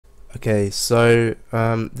Okay, so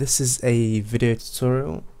this is a video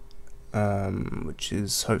tutorial which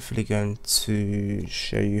is hopefully going to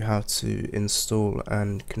show you how to install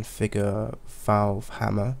and configure Valve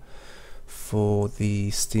Hammer for the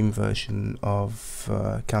Steam version of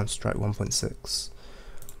Counter-Strike 1.6.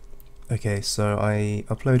 Okay, so I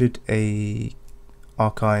uploaded a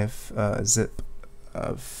archive zip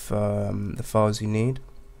of the files you need.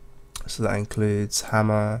 So that includes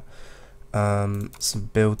Hammer, some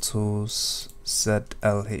build tools,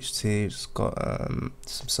 ZLHT, just got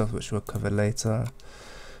some stuff which we'll cover later.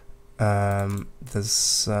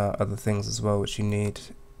 There's other things as well which you need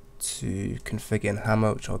to configure in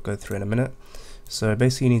Hammer, which I'll go through in a minute. So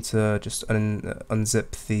basically you need to just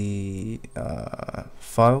unzip the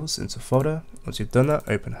files into a folder. Once you've done that,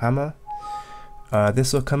 open Hammer.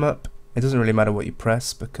 This will come up. It doesn't really matter what you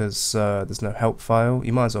press because there's no help file.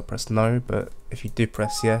 You might as well press no, but if you do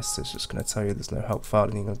press yes, it's just going to tell you there's no help file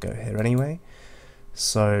and you're going to go here anyway.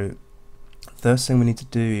 So first thing we need to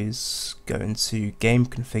do is go into game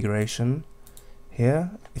configuration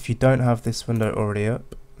here. If you don't have this window already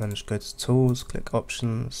up, then just go to tools, click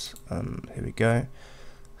options, and here we go.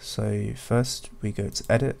 So first we go to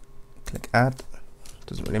edit, click add.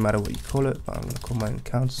 Doesn't really matter what you call it, but I'm going to call mine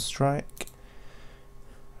Counter-strike.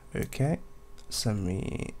 Okay, so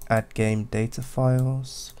we add game data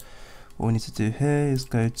files. What we need to do here is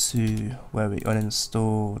go to where we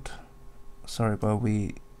unzipped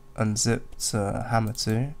Hammer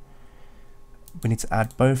to. We need to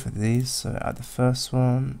add both of these, so add the first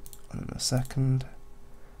one and then the second.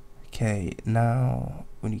 Okay, now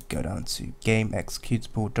we need to go down to game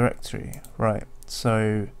executable directory. Right,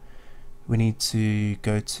 so we need to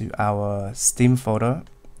go to our Steam folder.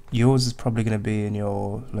 Yours is probably going to be in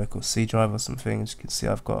your local C drive or something. As you can see,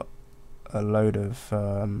 I've got a load of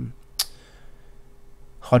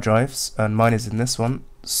hard drives, and mine is in this one.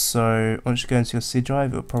 So once you go into your C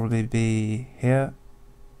drive, it will probably be here,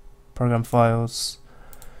 program files.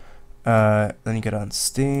 Then you go down to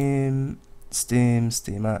Steam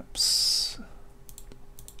apps,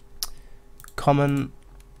 common,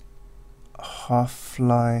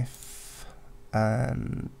 Half-Life,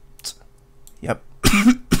 and yep.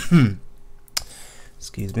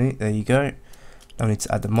 Excuse me, there you go. Now we need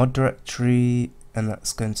to add the mod directory, and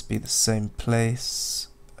that's going to be the same place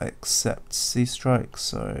except C-Strike.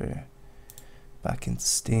 So back in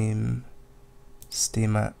Steam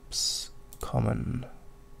apps, common,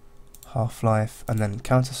 Half-Life, and then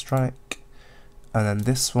Counter-Strike, and then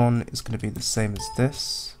this one is going to be the same as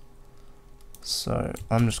this. So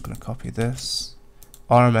I'm just going to copy this.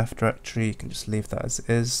 RMF directory, you can just leave that as it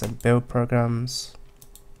is, and build programs.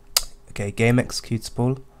 Okay, game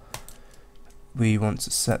executable, we want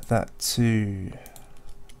to set that to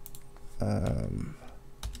go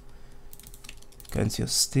into your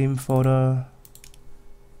Steam folder,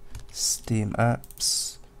 Steam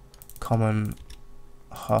apps, common,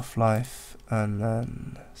 Half-Life, and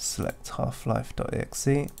then select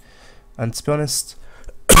half-life.exe. And to be honest,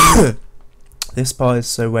 this part is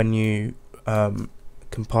so when you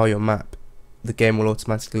compile your map, the game will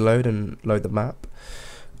automatically load and load the map.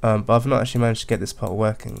 But I've not actually managed to get this part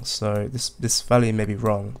working, so this value may be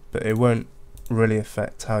wrong, but it won't really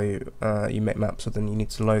affect how you make maps. So then you need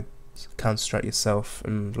to load Counter-Strike yourself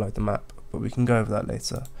and load the map, but we can go over that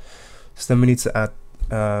later. So then we need to add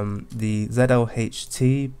the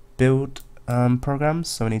ZLHT build programs.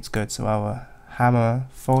 So we need to go to our Hammer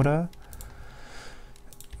folder,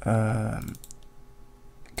 go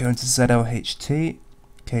into ZLHT.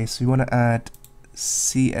 Okay, so we want to add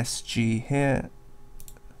CSG here.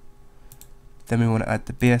 Then we want to add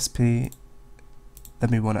the BSP, then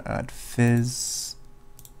we want to add Fizz,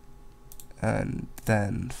 and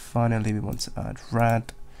then finally we want to add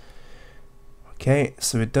RAD. Okay,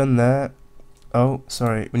 so we're done there. Oh,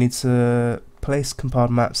 sorry, we need to place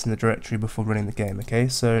compiled maps in the directory before running the game. Okay,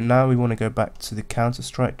 so now we want to go back to the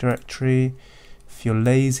Counter-Strike directory. If you're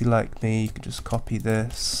lazy like me, you can just copy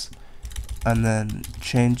this and then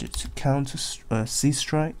change it to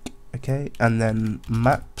C-Strike. Okay, and then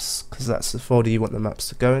maps, because that's the folder you want the maps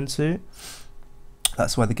to go into.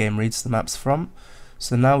 That's where the game reads the maps from.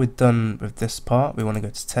 So now we're done with this part. We want to go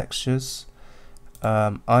to textures.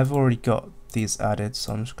 I've already got these added,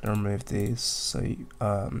 so I'm just going to remove these so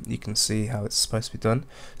you can see how it's supposed to be done.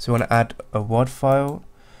 So we want to add a WAD file.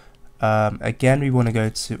 Again, we want to go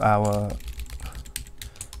to our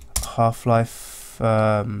Half-Life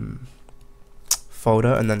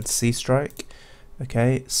folder and then C-Strike.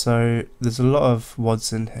 Okay, so there's a lot of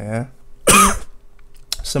WADs in here.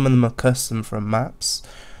 Some of them are custom from maps.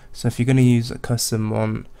 So if you're going to use a custom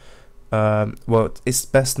one, well, it's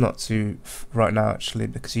best not to right now actually,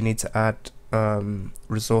 because you need to add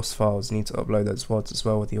resource files. You need to upload those WODs as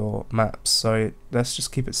well with your maps. So let's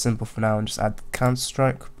just keep it simple for now and just add the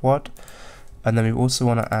Counter-strike WOD, and then we also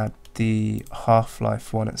want to add the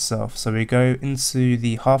Half-Life one itself. So we go into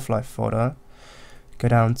the Half-Life folder, go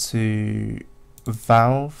down to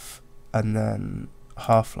Valve, and then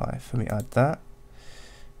Half-Life, and we add that.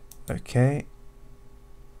 Okay,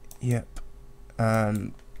 yep,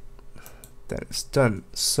 and then it's done.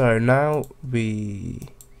 So now we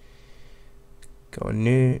go on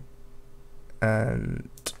new, and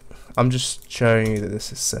I'm just showing you that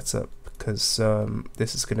this is set up because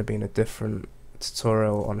this is going to be in a different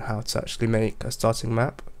tutorial on how to actually make a starting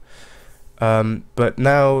map. But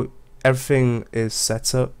now everything is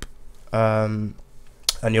set up and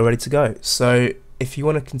you're ready to go. So if you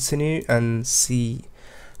want to continue and see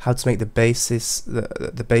how to make the basics of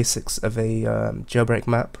a jailbreak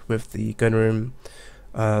map with the gun room,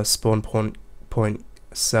 spawn point,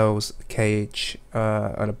 cells, cage,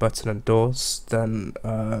 and a button and doors, then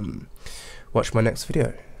watch my next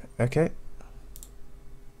video. Okay.